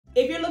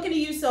If you're looking to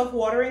use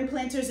self-watering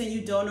planters and you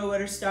don't know where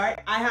to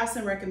start, I have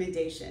some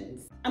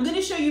recommendations. I'm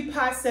gonna show you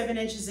pots 7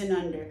 inches and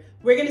under.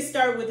 We're gonna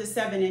start with a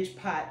 7-inch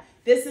pot.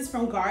 This is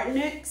from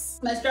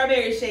Gardenix. My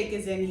strawberry shake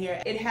is in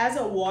here. It has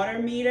a water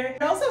meter.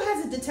 It also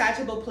has a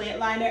detachable plant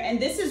liner, and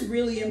this is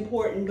really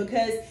important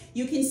because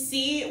you can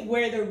see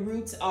where the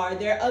roots are.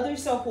 There are other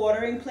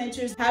self-watering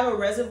planters have a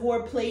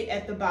reservoir plate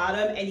at the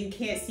bottom and you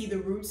can't see the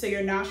roots, so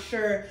you're not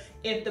sure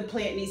if the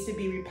plant needs to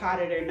be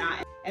repotted or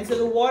not. And so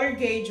the water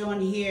gauge on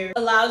here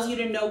allows you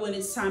to know when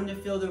it's time to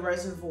fill the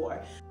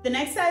reservoir. The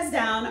next size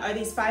down are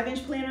these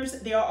 5-inch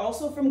planters. They are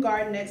also from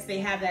Gardenix. They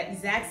have that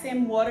exact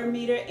same water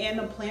meter and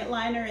the plant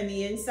liner in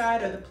the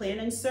inside, or the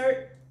plant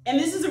insert. And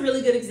this is a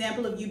really good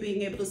example of you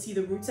being able to see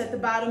the roots at the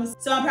bottom.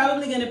 So I'm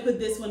probably gonna put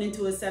this one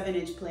into a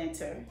 7-inch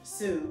planter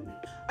soon.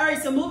 All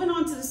right, so moving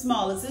on to the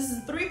smallest. This is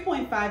a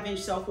 3.5-inch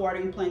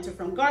self-watering planter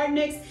from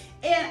Gardenix.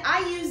 And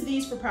I use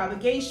these for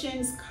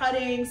propagations,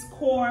 cuttings,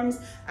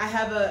 corms. I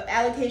have a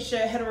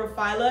Alocasia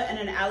heterophylla and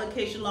an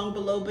Alocasia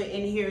longiloba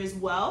in here as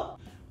well.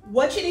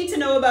 What you need to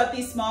know about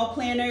these small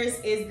planters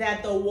is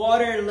that the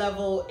water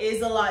level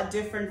is a lot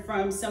different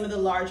from some of the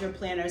larger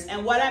planters.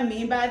 And what I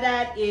mean by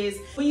that is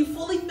when you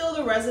fully fill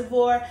the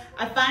reservoir,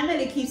 I find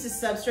that it keeps the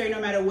substrate, no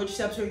matter which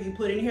substrate you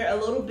put in here, a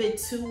little bit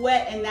too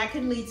wet, and that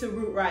can lead to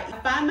root rot. I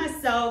find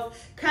myself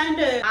kind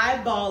of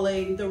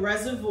eyeballing the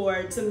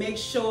reservoir to make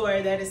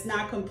sure that it's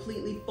not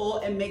completely full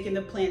and making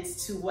the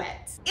plants too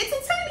wet. It's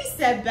a tiny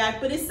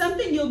setback, but it's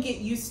something you'll get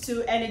used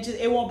to, and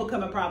it won't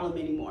become a problem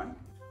anymore.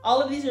 All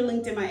of these are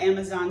linked in my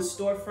Amazon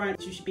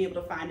storefront. You should be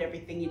able to find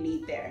everything you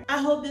need there. I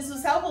hope this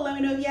was helpful. Let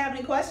me know if you have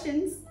any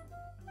questions.